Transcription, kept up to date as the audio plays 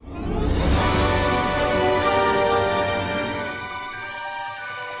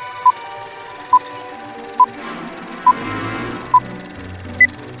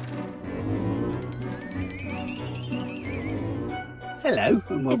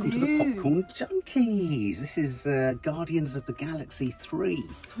welcome to the Popcorn Junkies. This is Guardians of the Galaxy 3.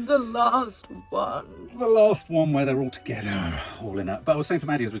 The last one. The last one where they're all together, all in it. But I was saying to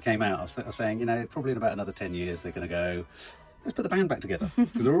Maddie as we came out, I was saying, you know, probably in about another 10 years they're going to go, let's put the band back together.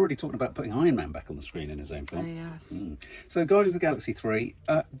 Because they're already talking about putting Iron Man back on the screen in his own film. Yes. So Guardians of the Galaxy 3,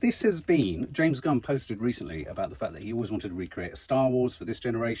 this has been, James Gunn posted recently about the fact that he always wanted to recreate a Star Wars for this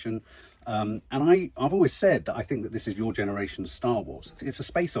generation. And I've always said that I think that this is your generation's Star Wars. It's a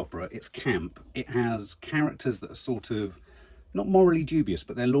space opera, it's camp, it has characters that are sort of not morally dubious,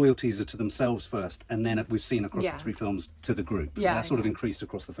 but their loyalties are to themselves first, and then we've seen across the three films to the group. Yeah, that's sort of increased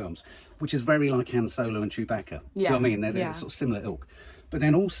across the films, which is very like Han Solo and Chewbacca. Do you know what I mean? They're sort of similar ilk. But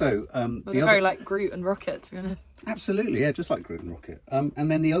then also... they're very like Groot and Rocket, to be honest. Absolutely, yeah, just like Groot and Rocket.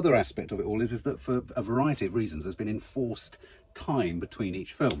 And then the other aspect of it all is that for a variety of reasons, there's been enforced time between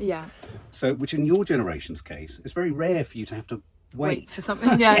each film. Yeah. So, which in your generation's case, it's very rare for you to have to wait for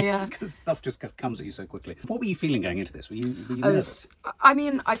something. Yeah. Because stuff just comes at you so quickly. What were you feeling going into this? Were you nervous? I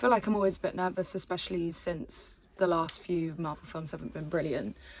mean, I feel like I'm always a bit nervous, especially since the last few Marvel films haven't been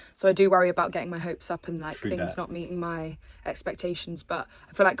brilliant. So I do worry about getting my hopes up and like things not meeting my expectations. But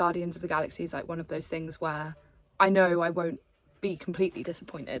I feel like Guardians of the Galaxy is like one of those things where I know I won't be completely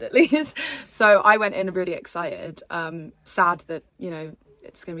disappointed, at least. So I went in really excited, sad that, you know,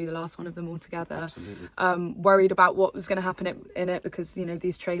 it's going to be the last one of them all together. Absolutely. Worried about what was going to happen in it because, you know,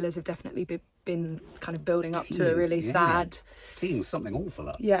 these trailers have definitely been kind of building up to a really sad... Teeing something awful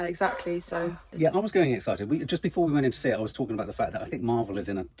up. Yeah, exactly. So... Yeah, I was going excited. Just before we went in to see it, I was talking about the fact that I think Marvel is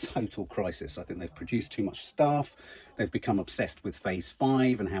in a total crisis. I think they've produced too much stuff. They've become obsessed with Phase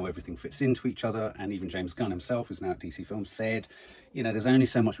 5 and how everything fits into each other. And even James Gunn himself, who's now at DC Films, said, you know, there's only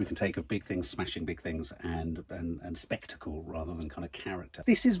so much we can take of big things, smashing big things, and spectacle rather than kind of character.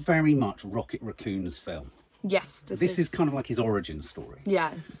 This is very much Rocket Raccoon's film. Yes, this is kind of like his origin story.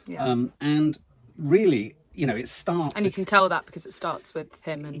 Yeah. And really, you know, it starts... And you can tell that because it starts with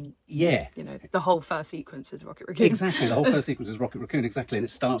him and... Yeah. You know, the whole first sequence is Rocket Raccoon. Exactly, the whole first sequence is Rocket Raccoon, exactly. And it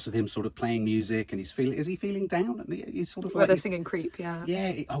starts with him sort of playing music and he's feeling... Is he feeling down? He's sort of Well, they're singing Creep, yeah.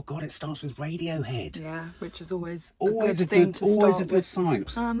 Yeah, oh God, it starts with Radiohead. Yeah, which is always a good thing to start always a good sign.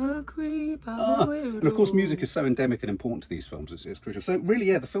 I'm a creep, I'm a weirdo. And of course, music is so endemic and important to these films, it's crucial. So really,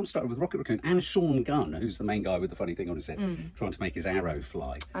 yeah, the film started with Rocket Raccoon and Sean Gunn, who's the main guy with the funny thing on his head, trying to make his arrow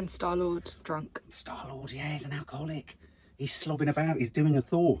fly. And Star-Lord drunk. Star-Lord, yeah, he's an alcoholic. He's slobbing about. He's doing a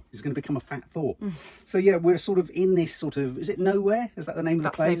Thor. He's going to become a fat Thor. So yeah, we're sort of in this sort of... Is it Nowhere? Is that the name of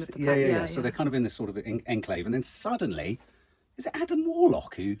the place? Yeah. So they're kind of in this sort of enclave. And then suddenly, is it Adam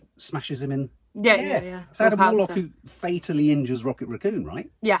Warlock who smashes him in? Yeah. It's Adam Warlock who fatally injures Rocket Raccoon,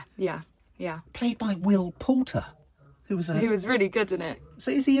 right? Yeah. Played by Will Poulter, who was really good in it. So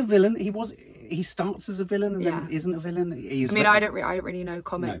is he a villain? He starts as a villain and then isn't a villain. I don't really know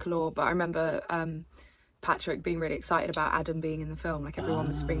comic lore, but I remember Patrick being really excited about Adam being in the film. Like everyone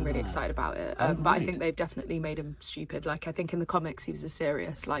was being really excited about it. But I think they've definitely made him stupid. Like I think in the comics he was a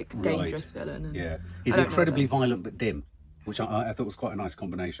serious, like dangerous villain. And he's incredibly violent but dim, which I thought was quite a nice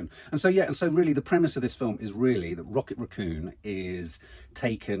combination. And so really the premise of this film is really that Rocket Raccoon is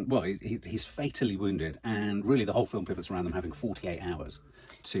taken, well, he's fatally wounded, and really the whole film pivots around them having 48 hours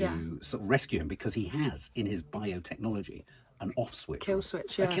to sort of rescue him because he has in his biotechnology an off switch. Kill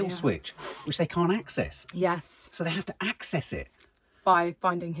switch, a kill switch, which they can't access. Yes. So they have to access it. By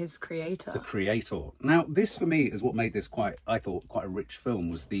finding his creator. The creator. Now, this for me is what made this quite a rich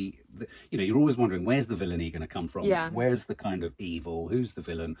film, was the you know, you're always wondering, where's the villainy going to come from? Yeah. Where's the kind of evil? Who's the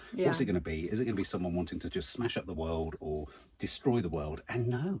villain? Yeah. What's it going to be? Is it going to be someone wanting to just smash up the world or destroy the world? And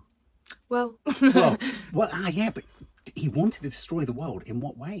no. Well, but he wanted to destroy the world in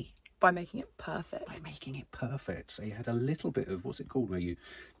what way? By making it perfect. So you had a little bit of, what's it called, where you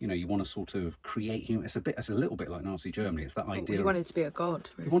want to sort of create human. It's a little bit like Nazi Germany. It's that idea. He wanted to be a god.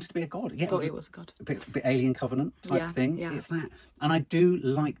 Really. He wanted to be a god. Yeah, thought he was a god. A bit Alien Covenant type thing. Yeah. It's that, and I do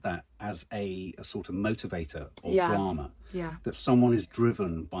like that as a sort of motivator of drama. Yeah. That someone is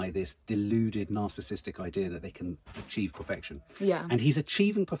driven by this deluded narcissistic idea that they can achieve perfection. Yeah. And he's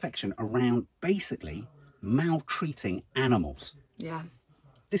achieving perfection around basically maltreating animals. Yeah.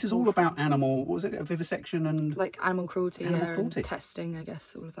 This is all about animal, what was it, vivisection and... Like animal cruelty, and testing, I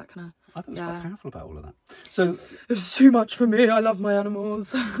guess, all of that kind of... I thought it was quite powerful about all of that. So... It's too much for me, I love my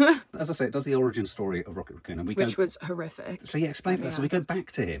animals. As I say, it does the origin story of Rocket Raccoon. And Which was horrific. So explain that. So we go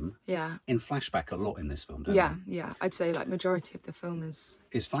back to him in flashback a lot in this film, don't we? Yeah. I'd say like majority of the film is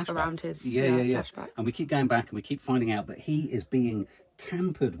flashback. Around his flashbacks. And we keep going back and we keep finding out that he is being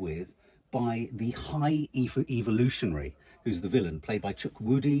tampered with by the High Evolutionary, who's the villain, played by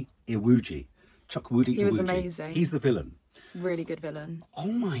Chukwudi Iwuji. Chukwudi He was Iwuji. amazing. He's the villain. Really good villain.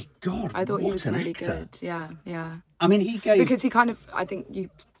 Oh my God, I thought he was an really actor. good. Yeah. I mean, he gave... Because he kind of, I think you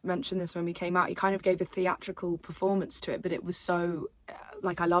mentioned this when we came out, he kind of gave a theatrical performance to it, but it was so,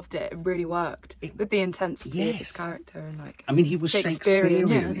 I loved it. It really worked with the intensity of his character and I mean, he was Shakespearean.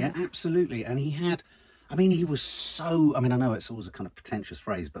 Yeah, absolutely. And he had... I mean, he was so... I mean, I know it's always a kind of pretentious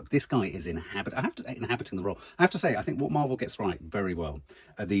phrase, but this guy is inhabiting the role. I have to say, I think what Marvel gets right very well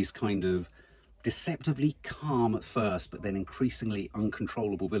are these kind of deceptively calm at first, but then increasingly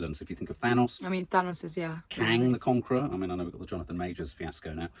uncontrollable villains. If you think of Thanos... I mean, Thanos is, Kang the Conqueror. I mean, I know we've got the Jonathan Majors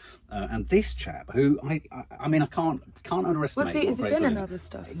fiasco now. And this chap, who I can't underestimate... Has he been in other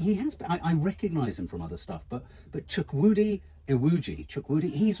stuff? He has been. I recognise him from other stuff, but Chukwudi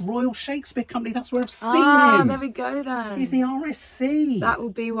Iwuji, he's Royal Shakespeare Company. That's where I've seen him. Ah, there we go then. He's the RSC. That will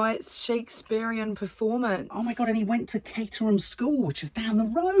be why it's Shakespearean performance. Oh my God, and he went to Caterham School, which is down the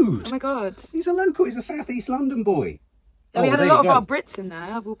road. Oh my God. He's a South East London boy. Yeah, we had a lot of our Brits in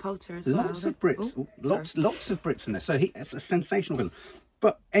there. Will Poulter as well. Lots of Brits. Lots of Brits in there. So it's a sensational villain.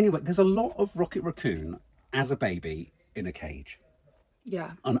 But anyway, there's a lot of Rocket Raccoon as a baby in a cage.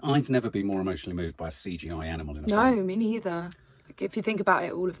 Yeah. And I've never been more emotionally moved by a CGI animal in a film. film. No, me neither. If you think about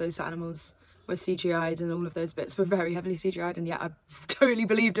it, all of those animals were CGI'd and all of those bits were very heavily CGI'd, and yet I totally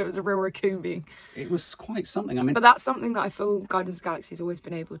believed it was a real raccoon being. It was quite something. I mean, but that's something that I feel Guardians of the Galaxy has always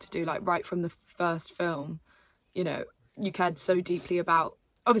been able to do. Right from the first film, you cared so deeply about...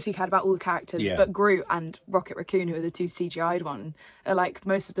 Obviously, you cared about all the characters, but Groot and Rocket Raccoon, who are the two CGI'd ones, are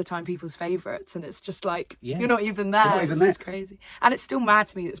most of the time people's favourites, and it's just you're not even there. It's just crazy. And it's still mad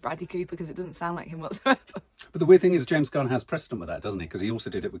to me that it's Bradley Cooper because it doesn't sound like him whatsoever. But the weird thing is James Gunn has precedent with that, doesn't he? Because he also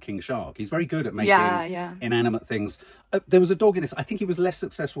did it with King Shark. He's very good at making inanimate things. There was a dog in this. I think he was less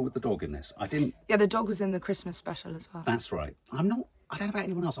successful with the dog in this. Yeah, the dog was in the Christmas special as well. That's right. I don't know about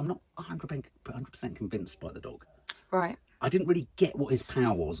anyone else. I'm not 100% convinced by the dog. Right. I didn't really get what his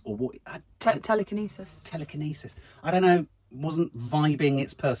power was or what... Telekinesis. I don't know. Wasn't vibing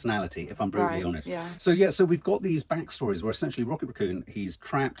its personality, if I'm brutally honest. Yeah. So we've got these backstories where essentially Rocket Raccoon, he's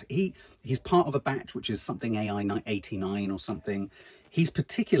trapped. He's part of a batch which is something AI 89 or something. He's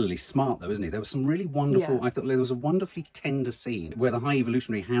particularly smart though, isn't he? There was some really wonderful... I thought there was a wonderfully tender scene where the High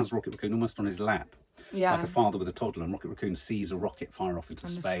Evolutionary has Rocket Raccoon almost on his lap. Yeah. Like a father with a toddler, and Rocket Raccoon sees a rocket fire off into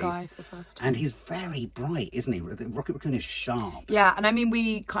space. The sky for the first time. And he's very bright, isn't he? Rocket Raccoon is sharp. Yeah, and I mean,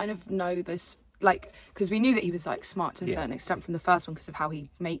 we kind of know this, because we knew that he was, smart to a certain extent from the first one because of how he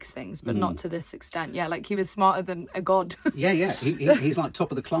makes things, but not to this extent. Yeah, he was smarter than a god. Yeah. He's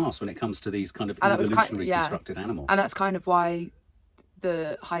top of the class when it comes to these kind of evolutionary constructed animals. And that's kind of why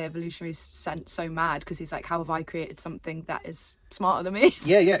the High Evolutionaries sent so mad, because he's like, how have I created something that is smarter than me?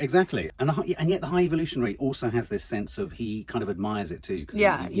 Yeah, exactly. And yet the High Evolutionary also has this sense of he kind of admires it too.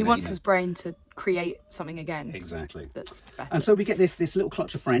 He wants his brain to create something again. Exactly. That's better. And so we get this little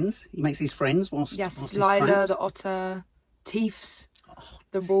clutch of friends. He makes these friends whilst Lila, the otter, Teefs,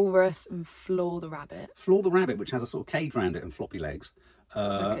 the walrus, and Floor the rabbit. Floor the rabbit, which has a sort of cage around it and floppy legs.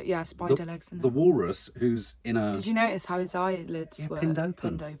 Spider legs. The walrus, who's in a... Did you notice how his eyelids were pinned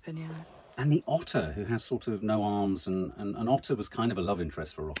open, yeah. And the otter, who has sort of no arms, and an otter was kind of a love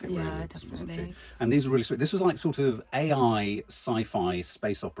interest for Rocket, really, definitely. wasn't she? And these were really sweet. This was like sort of AI, sci-fi,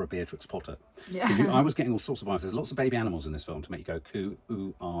 space opera Beatrix Potter. Yeah. I was getting all sorts of vibes. There's lots of baby animals in this film to make you go coo,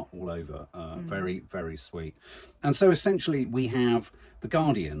 ooh, ah, all over. Very, very sweet. And so essentially we have the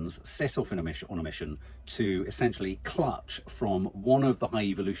Guardians set off on a mission to essentially clutch from one of the High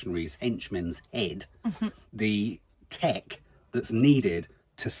Evolutionaries' henchmen's head the tech that's needed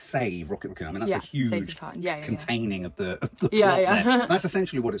to save Rocket Raccoon. I mean, that's a huge containing of the plot there. That's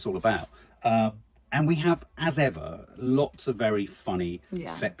essentially what it's all about. And we have, as ever, lots of very funny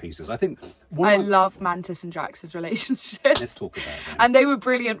set pieces. I think I love Mantis and Drax's relationship. Let's talk about that. And they were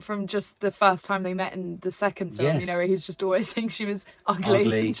brilliant from just the first time they met in the second film. Where he's just always saying she was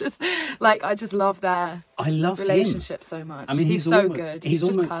ugly. Just I just love their relationship so much. I mean, he's so good. He's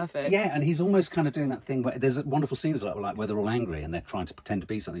just perfect. Yeah, and he's almost kind of doing that thing where there's wonderful scenes like where they're all angry and they're trying to pretend to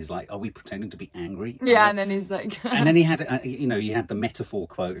be something. He's like, "Are we pretending to be angry?" Yeah, and then he's like, and then he had, he had the metaphor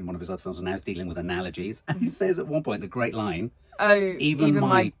quote in one of his other films, and now he's dealing with analogies. And he says at one point the great line, "Oh, even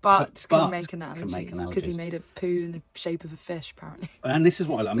my butt can make analogies," because because he made a poo in the shape of a fish, apparently. And this is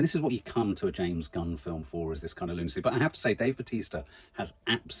what this is what you come to a James Gunn film for, is this kind of lunacy. But I have to say, Dave Bautista has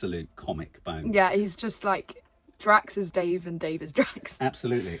absolute comic bones. Yeah, he's just like Drax is Dave and Dave is Drax.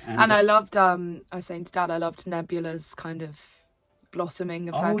 Absolutely. And I loved, I was saying to Dad, I loved Nebula's kind of blossoming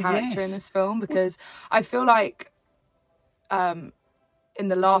of her character in this film, because I feel like in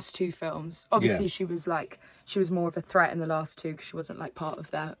the last two films, obviously she she was more of a threat in the last two because she wasn't like part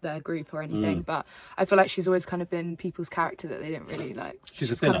of their group or anything. But I feel like she's always kind of been people's character that they didn't really like. She's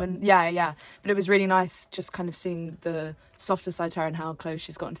a filler. Kind of yeah. But it was really nice just kind of seeing the softer side to her and how close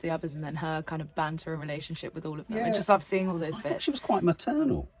she's gotten to the others, and then her kind of banter and relationship with all of them. I just love seeing all those I bits. thought she was quite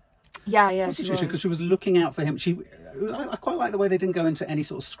maternal. Yeah, she was. Because she was looking out for him. I quite like the way they didn't go into any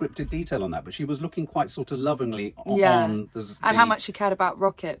sort of scripted detail on that, but she was looking quite sort of lovingly on and how much she cared about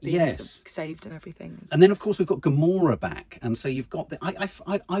Rocket being Yes. sort of saved and everything. And then, of course, we've got Gamora back, and so you've got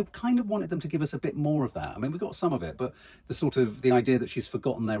I kind of wanted them to give us a bit more of that. I mean, we got some of it, but the idea that she's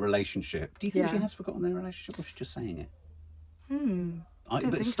forgotten their relationship. Do you think she has forgotten their relationship, or is she just saying it?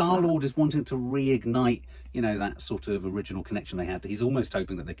 But Star-Lord is wanting to reignite, that sort of original connection they had. He's almost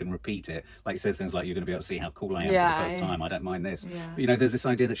hoping that they can repeat it. Like he says things like, "You're going to be able to see how cool I am for the first time. I don't mind this." Yeah. But there's this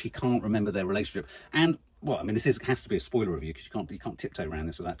idea that she can't remember their relationship. And well, I mean, has to be a spoiler review because you can't tiptoe around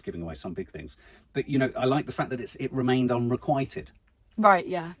this without giving away some big things. But I like the fact that it remained unrequited. Right,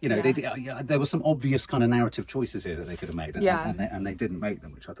 yeah. There were some obvious kind of narrative choices here that they could have made, and they didn't make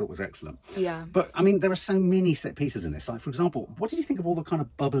them, which I thought was excellent. Yeah. But I mean, there are so many set pieces in this. Like, for example, what did you think of all the kind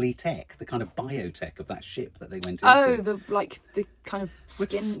of bubbly tech, the kind of biotech of that ship that they went into? Oh, the kind of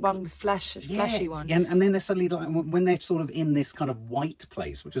skin one with fleshy one. Yeah, and then they're suddenly like when they're sort of in this kind of white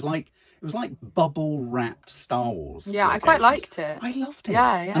place, which is like it was like bubble wrapped Star Wars. Yeah, I quite liked it. I loved it.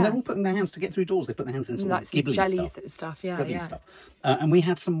 Yeah. And they're all putting their hands to get through doors. They put their hands in sort of gibbly jelly stuff. Yeah. Stuff. And we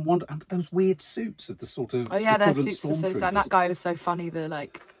had some those weird suits of the sort of their suits were so sad. And that guy was so funny. The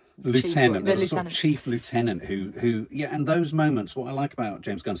lieutenant, the sort of chief lieutenant who and those moments. What I like about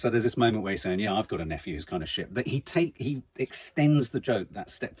James Gunn, so there's this moment where he's saying, "Yeah, I've got a nephew who's kind of shit." That he extends the joke that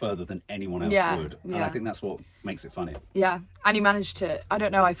step further than anyone else would, and I think that's what makes it funny. Yeah, and he managed to. I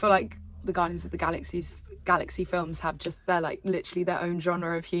don't know. I feel like the Guardians of the Galaxy films have they're like literally their own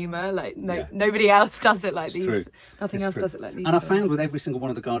genre of humour. Like nobody else does it like these. True. Nothing else does it like these. And films. I found with every single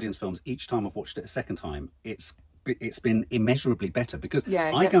one of the Guardians films, each time I've watched it a second time, it's been immeasurably better because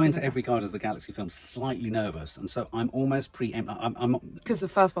I go into every Guardians of the Galaxy film slightly nervous, and so I'm almost because the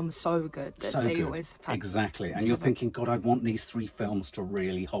first one was so good that they good. always had exactly, and you're thinking, God, I want these three films to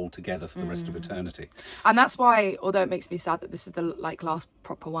really hold together for the rest of eternity. And that's why, although it makes me sad that this is the last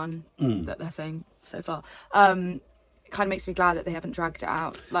proper one that they're saying so far, it kind of makes me glad that they haven't dragged it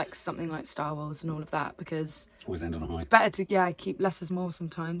out like something like Star Wars and all of that, because always end on a high. It's better to keep less is more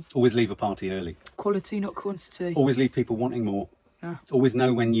sometimes. Always leave a party early. Quality, not quantity. Always leave people wanting more. Yeah. Always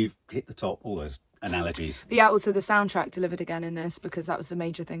know when you've hit the top. All those analogies. But yeah, also the soundtrack delivered again in this, because that was a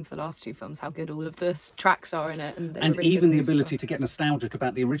major thing for the last two films, how good all of the tracks are in it. And really even the ability to get nostalgic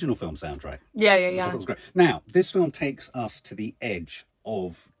about the original film soundtrack. Yeah. That was great. Now, this film takes us to the edge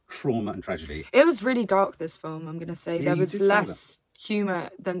of trauma and tragedy. It was really dark, this film, I'm going to say. There was less humour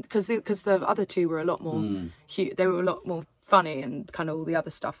than... Because the other two were a lot more... They were a lot more funny, and kind of all the other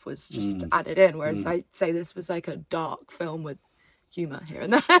stuff was just added in, whereas I'd say this was like a dark film with humour here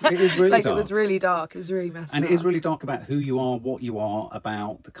and there. It is really dark. It was really dark. It was really messed up. And it is really dark about who you are, what you are,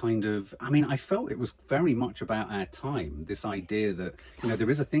 about the kind of... I mean, I felt it was very much about our time, this idea that, there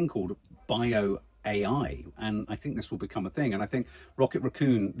is a thing called bio-AI, and I think this will become a thing. And I think Rocket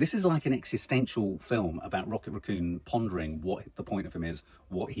Raccoon, this is like an existential film about Rocket Raccoon pondering what the point of him is,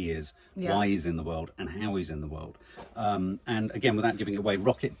 what he is, why he's in the world, and how he's in the world. And again, without giving it away,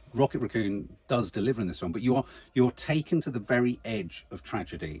 Rocket Raccoon does deliver in this film, but you're taken to the very edge of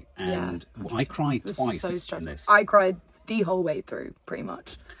tragedy. And I cried twice in this. I cried the whole way through, pretty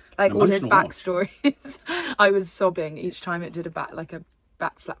much. Like all his backstories. I was sobbing each time it did a backflash.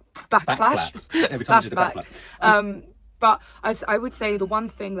 Every time it did a backflash. But I would say the one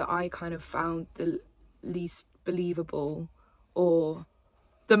thing that I kind of found the least believable, or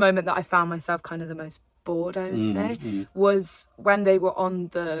the moment that I found myself kind of the most bored, I would say, was when they were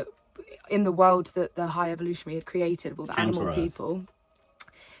in the world that the High Evolutionary had created, with all the animal people.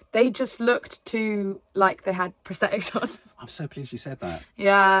 They just looked too like they had prosthetics on. I'm so pleased you said that.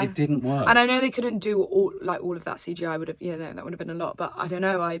 Yeah. It didn't work. And I know they couldn't do all of that CGI. That would have been a lot. But I don't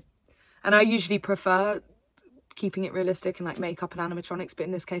know. I usually prefer keeping it realistic and like makeup and animatronics, but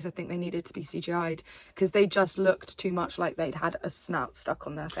in this case I think they needed to be CGI'd, because they just looked too much like they'd had a snout stuck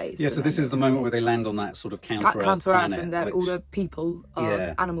on their face. Yeah, so this is the moment where they land on that sort of counter-Earth planet, and all the people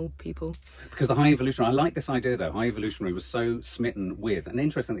are animal people. Because the High Evolutionary, I like this idea though, High Evolutionary was so smitten with, and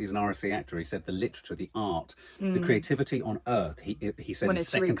interesting that he's an RSC actor, he said the literature, the art, the creativity on Earth, he said is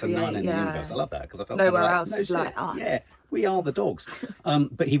second to none in the universe. I love that, because I felt nowhere else is like art. Yeah, we are the dogs.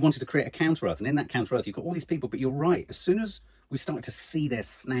 But he wanted to create a counter-Earth, and in that counter-Earth you've got all these people, but you're right, as soon as we started to see their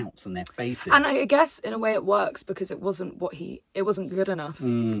snouts and their faces. And I guess in a way it works, because it wasn't good enough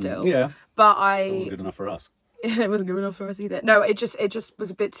still. Yeah. But It wasn't good enough for us. it wasn't good enough for us either. No, it just was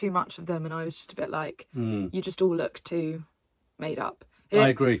a bit too much of them, and I was just a bit like, you just all look too made up. I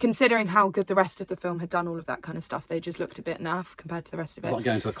agree. Considering how good the rest of the film had done all of that kind of stuff, they just looked a bit naff compared to the rest of it. It's like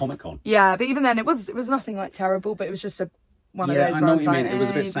going to a Comic-Con. Yeah, but even then, it was nothing like terrible, but it was just one of those I where know I what was you like, mean. It was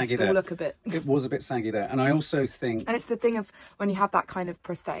a bit saggy there. Look a bit. It was a bit saggy there. And I also think... And it's the thing of when you have that kind of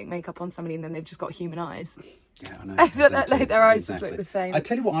prosthetic makeup on somebody and then they've just got human eyes. Yeah, I know. Exactly, like their eyes just look the same. I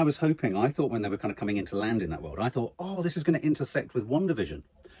tell you what I was hoping. I thought when they were kind of coming into land in that world, I thought, oh, this is going to intersect with WandaVision.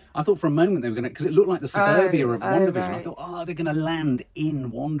 I thought for a moment they were going to, because it looked like the suburbia of WandaVision. Right. I thought, oh, they're going to land in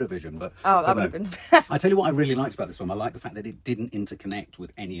WandaVision. But that would have been... I tell you what I really liked about this film. I like the fact that it didn't interconnect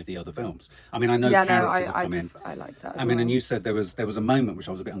with any of the other films. I mean, I know characters have come in. I liked that I mean, and you said there was a moment which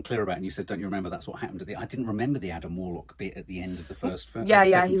I was a bit unclear about, and you said, don't you remember that's what happened I didn't remember the Adam Warlock bit at the end of the first film.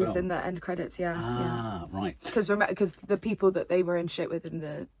 Yeah, he was in the end credits, right. Because the people that they were in shit with in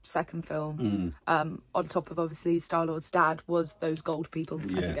the second film, on top of obviously Star-Lord's dad, was those gold people.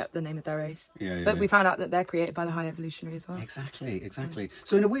 Yes. I forget the name of their race. But we found out that they're created by the High Evolutionary as well. Exactly.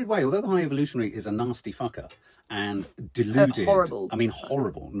 So in a weird way, although the High Evolutionary is a nasty fucker and deluded, horrible. I mean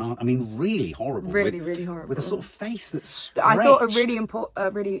horrible. Really horrible. Really horrible. With a sort of face that's stretched. I thought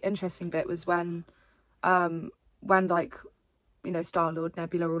a really interesting bit was when like, you know, Star-Lord,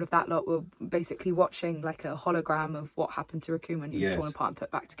 Nebula, all of that lot were basically watching like a hologram of what happened to Raccoon when he was torn apart and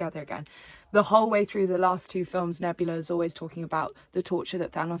put back together again. The whole way through the last two films, Nebula is always talking about the torture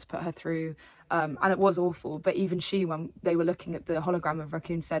that Thanos put her through, and it was awful. But even she, when they were looking at the hologram of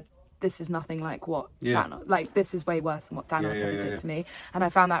Raccoon, said, this is nothing like what Thanos, like this is way worse than what Thanos ever did to me. And I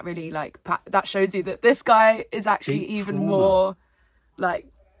found that really like, that shows you that this guy is actually deep even trauma. More like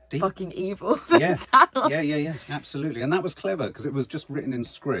fucking evil than Thanos. Yeah, absolutely. And that was clever because it was just written in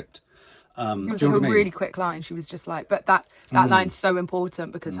script. It was like a really quick line. She was just like, but that line's so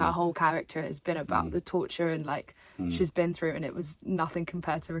important because her whole character has been about the torture and like she's been through, and it was nothing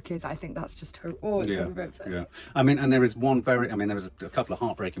compared to Raccoon's. I think that's just her. Yeah. I mean, and there is there was a couple of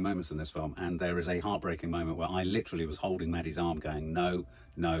heartbreaking moments in this film, and there is a heartbreaking moment where I literally was holding Maddie's arm, going no,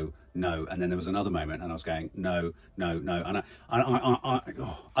 and then there was another moment, and I was going no, and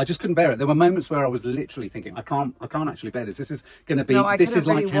I just couldn't bear it. There were moments where I was literally thinking, I can't actually bear this. This is going to be. This is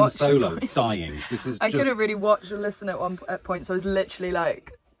like Han Solo dying. This is. I couldn't really watch or listen at points. So I was literally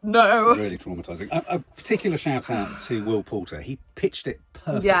like, no. Really traumatizing. A particular shout out to Will Poulter. He pitched it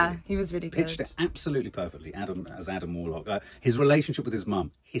perfectly. Yeah, he was really good. Pitched it absolutely perfectly. Adam Warlock. His relationship with his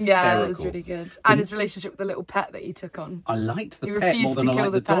mum, hysterical. Yeah, it was really good. And his relationship with the little pet that he took on. I liked the pet more than I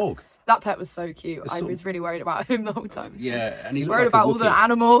liked the dog. That pet was so cute. I was really worried about him the whole time. So. Yeah, and he looked worried like about all the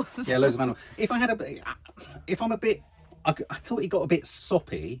animals. Yeah, loads of animals. I thought he got a bit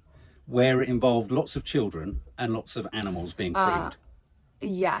soppy, where it involved lots of children and lots of animals being freed.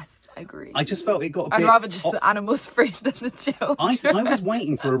 Yes, agreed. I just felt it got a bit... I'd rather just the animals freed than the children. I was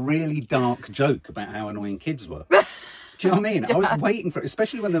waiting for a really dark joke about how annoying kids were. Do you know what I mean? I was waiting for it,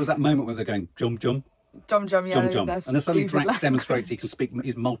 especially when there was that moment where they're going, jump, jump. Jump, yeah. Jump. And then suddenly Drax demonstrates he can speak,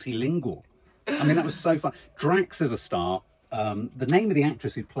 he's multilingual. I mean, that was so fun. Drax is a star. The name of the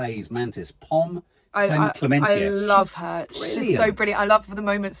actress who plays Mantis, Pom Klementieff. I love her. She's so brilliant. I love the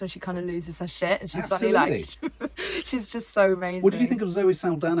moments when she kind of loses her shit and she's suddenly like, she's just so amazing. What did you think of Zoe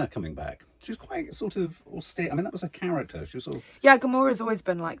Saldana coming back? She was quite sort of austere. I mean, that was her character. She was sort of... Yeah, Gamora's always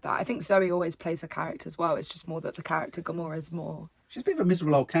been like that. I think Zoe always plays her character as well. It's just more that the character Gamora's more... She's a bit of a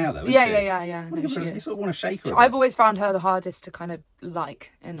miserable old cow, though, isn't she? Yeah. No, you sort of want to shake her. I've always found her the hardest to kind of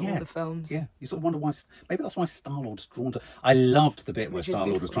like in all the films. Yeah, you sort of wonder why. Maybe that's why Star-Lord's drawn to... I loved the bit where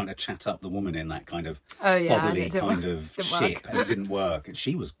Star-Lord was trying to chat up the woman in that kind of bodily kind of ship, and it didn't work. And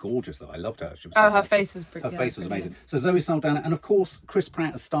she was gorgeous, though. I loved her. She was her face was brilliant. Her face was amazing. So Zoe Saldana, and of course Chris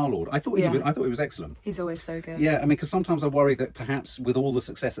Pratt as Star-Lord. I thought he was excellent. He's always so good. Yeah, I mean, because sometimes I worry that perhaps with all the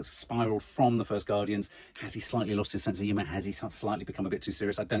success that's spiraled from the first Guardians, has he slightly lost his sense of humour? Has he slightly become a bit too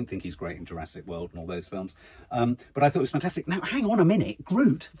serious? I don't think he's great in Jurassic World and all those films. But I thought it was fantastic. Now, hang on a minute.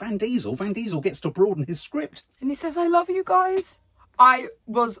 Groot, Van Diesel gets to broaden his script. And he says, I love you guys. I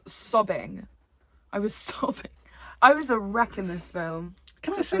was sobbing. I was a wreck in this film.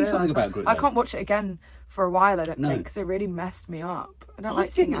 Can I say something about Groot? I can't watch it again for a while, I don't think, because it really messed me up. I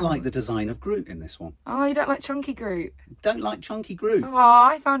didn't like the design of Groot in this one. Oh, you don't like Chunky Groot? Don't like Chunky Groot. Oh,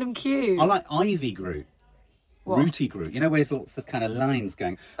 I found him cute. I like Ivy Groot. What? Rooty Groot. You know, where there's lots of kind of lines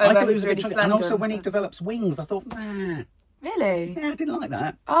going. Oh, I thought it was really a bit chunky. And also when he develops wings, I thought, nah. Really? Yeah, I didn't like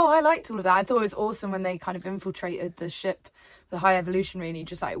that. Oh, I liked all of that. I thought it was awesome when they kind of infiltrated the ship the High Evolutionary, and he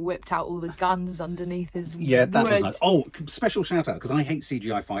just like whipped out all the guns underneath his that wood. was nice. Oh, special shout out, because I hate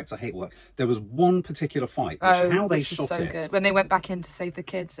CGI fights. I hate all that. There was one particular fight, how they shot so it. Good. When they went back in to save the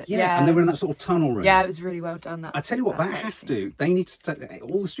kids. And they were in that sort of tunnel room. Yeah, it was really well done. I tell you what, that has to. They need to.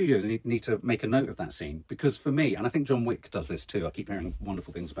 All the studios need to make a note of that scene, because for me, and I think John Wick does this too. I keep hearing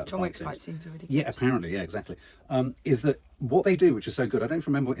wonderful things about John Wick's fight scenes are really good. Yeah, apparently, yeah, exactly. Is that what they do, which is so good? I don't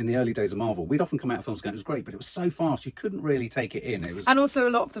remember in the early days of Marvel, we'd often come out of films going, it was great, but it was so fast you couldn't really take it in. It was, and also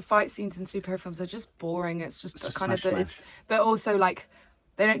a lot of the fight scenes in superhero films are just boring. It's just kind of but also like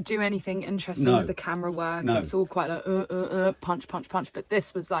they don't do anything interesting with the camera work. It's all quite like punch, punch, punch. But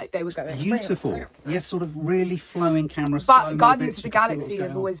this was like they were going beautiful. Yes, sort of really flowing camera. But Guardians of the Galaxy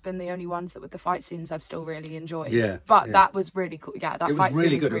have always been the only ones that with the fight scenes I've still really enjoyed. That was really cool. Yeah, that fight scene was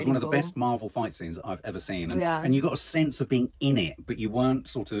really good. It was one of the best Marvel fight scenes I've ever seen. And you got a sense of being in it, but you weren't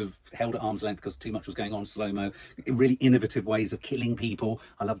sort of held at arm's length because too much was going on, slow-mo. Really innovative ways of killing people.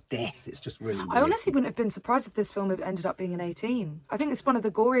 I love death. It's just really I honestly wouldn't have been surprised if this film had ended up being an 18. I think it's one of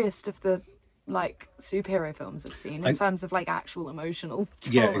the goriest of the like superhero films I've seen in terms of like actual emotional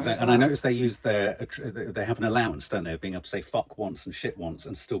trauma. Yeah, exactly. And I noticed they use they have an allowance, don't they, of being able to say fuck once and shit once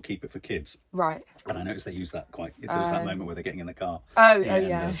and still keep it for kids. Right. And I noticed they use that quite. There was that moment where they're getting in the car.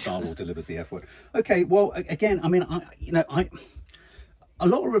 And Star-Lord delivers the F word. Okay, well, again, I mean, a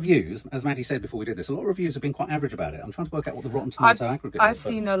lot of reviews, as Maddie said before we did this, a lot of reviews have been quite average about it. I'm trying to work out what the Rotten Tomato aggregate is. I've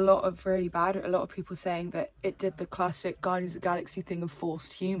seen a lot of really bad, a lot of people saying that it did the classic Guardians of the Galaxy thing of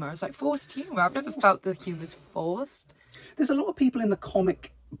forced humour. I was like, forced humour? I've never felt the humour's forced. There's a lot of people in the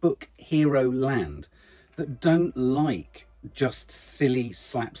comic book hero land that don't like just silly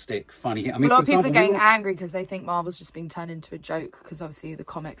slapstick funny. I mean, a lot of people are getting angry because they think Marvel's just being turned into a joke because obviously the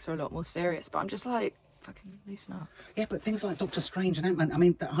comics are a lot more serious. But I'm just like, fucking loosen up. Yeah, but things like Doctor Strange and Ant-Man, I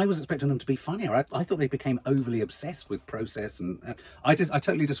mean, I was expecting them to be funnier. I thought they became overly obsessed with process, and I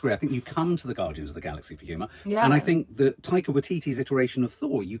totally disagree. I think you come to the Guardians of the Galaxy for humour, and I think that Taika Waititi's iteration of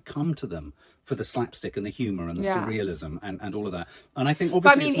Thor, you come to them for the slapstick and the humour and the surrealism and all of that. And I think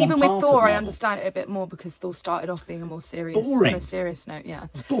obviously, but I mean, even with Thor, I understand it a bit more because Thor started off being a more serious, on a serious note. Yeah,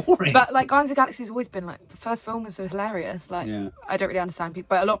 boring. But like Guardians of the Galaxy has always been like the first film was hilarious. Like I don't really understand people,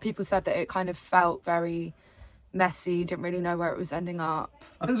 but a lot of people said that it kind of felt very messy, didn't really know where it was ending up.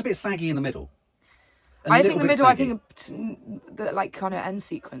 I think it was a bit saggy in the middle. I think the middle, saggy. I think the like kind of end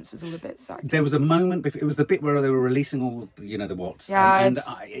sequence was all a bit saggy. There was a moment, it was the bit where they were releasing all, the what's. Yeah,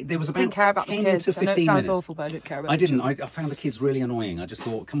 there was about didn't care about 10 the kids. To 15 I know it sounds minutes. Awful, but I didn't care about. I didn't. I found the kids really annoying. I just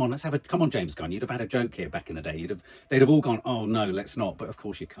thought, come on, come on, James Gunn. You'd have had a joke here back in the day. They'd have all gone, oh no, let's not. But of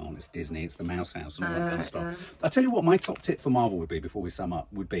course you can't. It's Disney. It's the Mouse House and all that kind of stuff. I'll tell you what my top tip for Marvel would be before we sum up.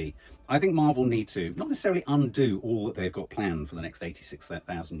 I think Marvel need to not necessarily undo all that they've got planned for the next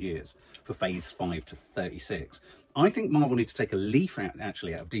 86,000 years for Phase 5 to 36. I think Marvel need to take a leaf out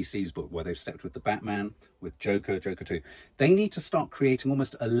of DC's book where they've stepped with the Batman, with Joker 2. They need to start creating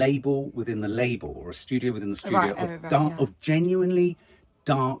almost a label within the label, or a studio within the studio of genuinely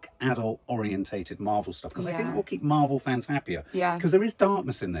dark, adult-orientated Marvel stuff, because I think it will keep Marvel fans happier. Yeah. Because there is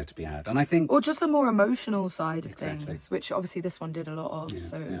darkness in there to be had, and I think... Or just the more emotional side of things, which obviously this one did a lot of,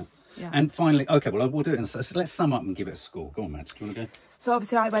 And finally, okay, well, we'll do it, so let's sum up and give it a score. Go on, Matt, do you want to go? So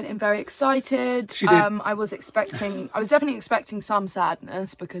obviously I went in very excited. She did. I was definitely expecting some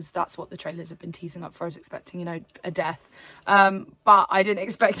sadness, because that's what the trailers have been teasing up for. I was expecting, a death. But I didn't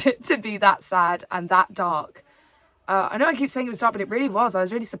expect it to be that sad and that dark. I know I keep saying it was dark, but it really was. I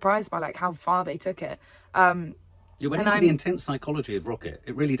was really surprised by like how far they took it. You went into the intense psychology of Rocket.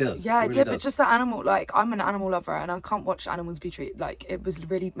 It really does. Yeah, it really did. But just the animal, like, I'm an animal lover and I can't watch animals be treated. Like, it was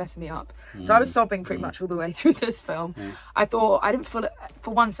really messing me up. So I was sobbing pretty much all the way through this film. I didn't feel it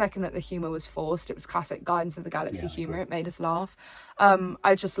for one second that the humour was forced. It was classic Guardians of the Galaxy humour. It made us laugh.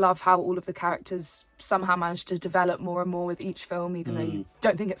 I just love how all of the characters somehow managed to develop more and more with each film, even though you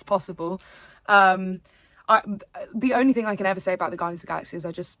don't think it's possible. The only thing I can ever say about the Guardians of the Galaxy is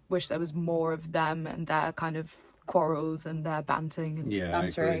I just wish there was more of them and their kind of quarrels and their bantering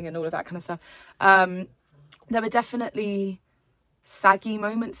and all of that kind of stuff. There were definitely saggy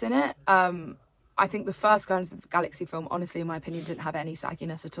moments in it. I think the first Guardians of the Galaxy film, honestly, in my opinion, didn't have any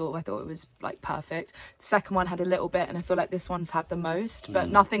sagginess at all. I thought it was like perfect. The second one had a little bit, and I feel like this one's had the most, but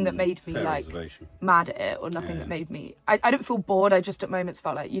nothing that made me like mad at it, or nothing that made me. I didn't feel bored. I just at moments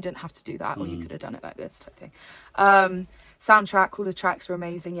felt like you didn't have to do that, or you could have done it like this type thing. Soundtrack, all the tracks were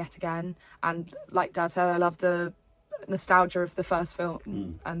amazing yet again, and like Dad said, I love the nostalgia of the first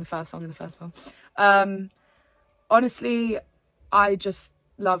film and the first song in the first film. Honestly, I just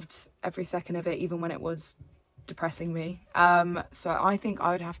loved every second of it, even when it was depressing me. So I think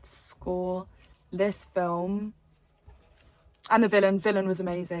I would have to score this film And the villain was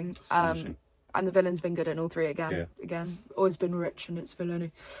amazing. Astonishing. And the villain's been good in all three again. Yeah. Again, always been rich in its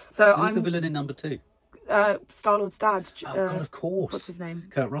villainy. So Who's the villain in number 2? Star-Lord's dad. Oh God, of course. What's his name?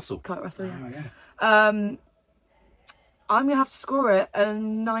 Kurt Russell. Kurt Russell. Yeah. Oh, yeah. I'm gonna have to score it a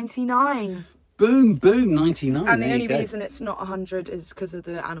 99. Boom, boom, 99. And the There only you go. reason it's not 100 is because of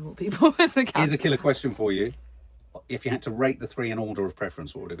the animal people in the cast. Here's a killer question for you. If you had to rate the 3 in order of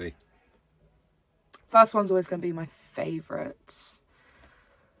preference, what would it be? First one's always going to be my favourite.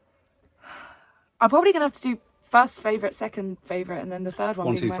 I'm probably going to have to do first favourite, second favourite, and then the third one.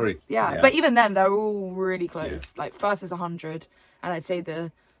 1, being 2, 3. Yeah, but even then, they're all really close. Like, first is 100, and I'd say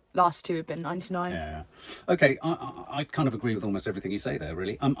the last 2 have been 99. Yeah. Okay, I kind of agree with almost everything you say there,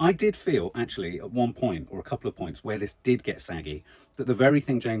 really. I did feel, actually, at one point, or a couple of points, where this did get saggy, that the very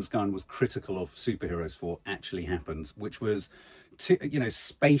thing James Gunn was critical of superheroes for actually happened, which was,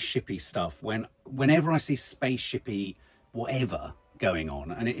 spaceshipy stuff. Whenever I see spaceshipy whatever going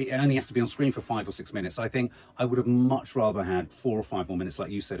on, and it only has to be on screen for 5 or 6 minutes, I think I would have much rather had 4 or 5 more minutes,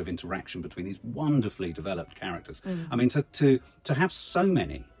 like you said, of interaction between these wonderfully developed characters. I mean, to have so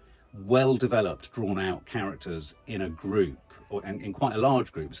many well-developed, drawn-out characters in a group, and in quite a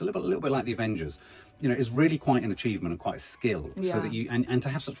large group, it's a little bit like the Avengers, is really quite an achievement and quite a skill. Yeah. So that you and to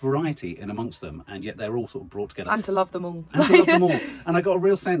have such variety in amongst them, and yet they're all sort of brought together. And to love them all. And to love them all. And I got a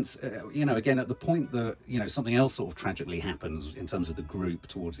real sense, again, at the point that, something else sort of tragically happens in terms of the group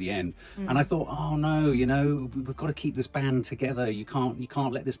towards the end. And I thought, oh no, we've got to keep this band together. You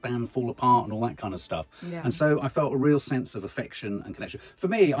can't let this band fall apart and all that kind of stuff. Yeah. And so I felt a real sense of affection and connection. For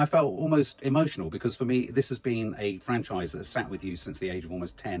me, I felt almost emotional, because for me, this has been a franchise that has sat with you since the age of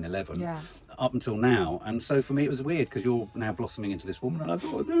almost 10, 11, up until now. And so for me, it was weird, because you're now blossoming into this woman, and I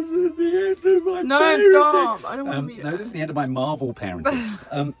thought, this is the end of my parenting. Stop! I don't want to be No, this is the end of my Marvel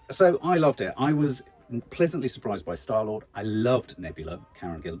parenting. So I loved it. I was pleasantly surprised by Star-Lord. I loved Nebula,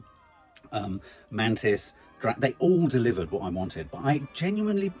 Karen Gillan, Mantis. They all delivered what I wanted. But I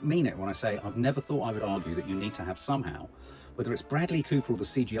genuinely mean it when I say I've never thought I would argue that you need to have somehow, whether it's Bradley Cooper or the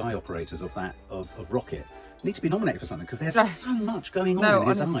CGI operators of Rocket, need to be nominated for something, because there's so much going on in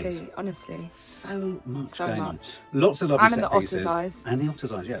his eyes. Honestly. So much going on. Much. Lots of lovely And in set the pieces. otter's eyes. And the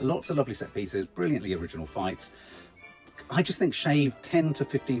otter's eyes, yeah. Lots of lovely set pieces, brilliantly original fights. I just think shave 10 to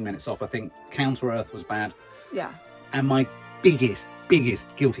 15 minutes off. I think Counter-Earth was bad. Yeah. And my biggest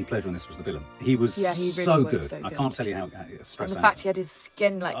guilty pleasure in this was the villain. He was he really so was good. so I good. can't tell you how And stressed the I fact am. he had his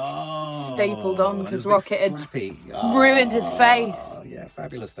skin stapled on because a bit Rocket had flappy. ruined his face. Yeah,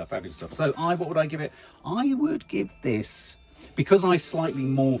 fabulous stuff. So what would I give it? I would give this, because I slightly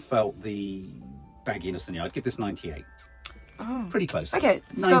more felt the bagginess than you, I'd give this 98. Pretty close. Okay,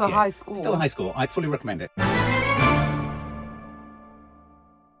 still a 98. high score. Still a high score. I'd fully recommend it.